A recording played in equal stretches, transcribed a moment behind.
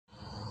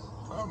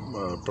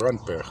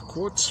Brandberg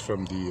quartz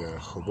from the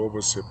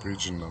Gobobosep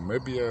region,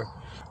 Namibia.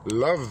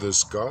 Love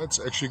this guy. It's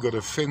actually got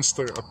a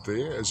fenster up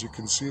there, as you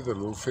can see, the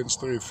little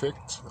fenster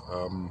effect.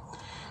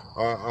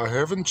 I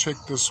haven't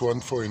checked this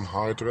one for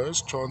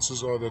anhydrous.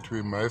 Chances are that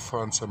we may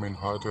find some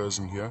anhydrous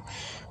in here.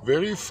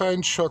 Very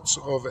faint shots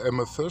of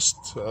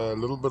amethyst, a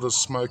little bit of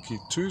smoky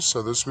too,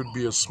 so this would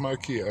be a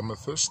smoky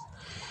amethyst.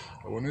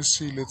 I want to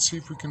see, let's see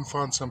if we can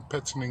find some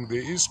patterning. There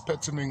is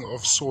patterning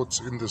of sorts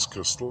in this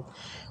crystal.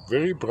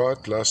 Very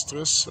bright,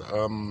 lustrous.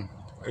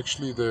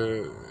 Actually,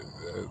 the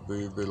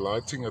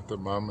lighting at the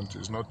moment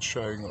is not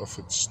showing off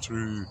its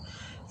true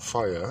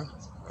fire.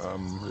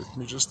 Let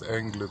me just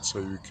angle it so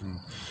you can...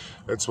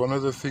 That's one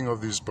of the things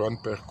of these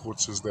Brandberg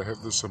quartzes. They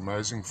have this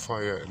amazing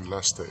fire and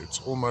luster. It's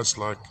almost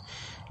like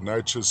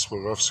nature's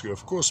Swarovski.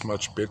 Of course,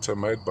 much better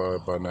made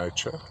by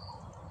nature.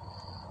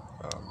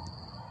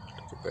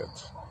 Look at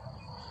that.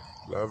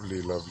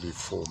 Lovely, lovely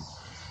form.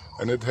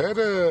 And it had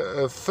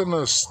a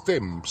thinner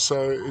stem,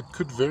 so it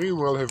could very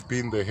well have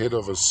been the head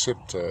of a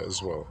scepter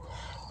as well.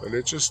 But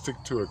let's just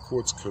stick to a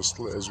quartz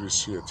crystal as we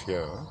see it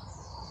here.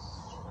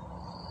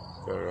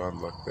 Go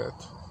around like that.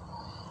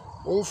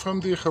 All from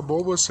the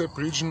Gobobosep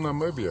region,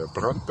 Namibia.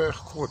 Brandberg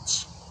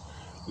quartz.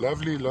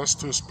 Lovely,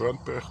 lustrous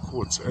Brandberg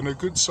quartz. And a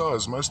good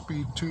size, must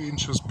be 2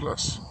 inches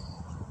plus.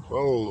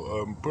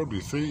 Well,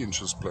 probably 3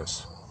 inches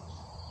plus.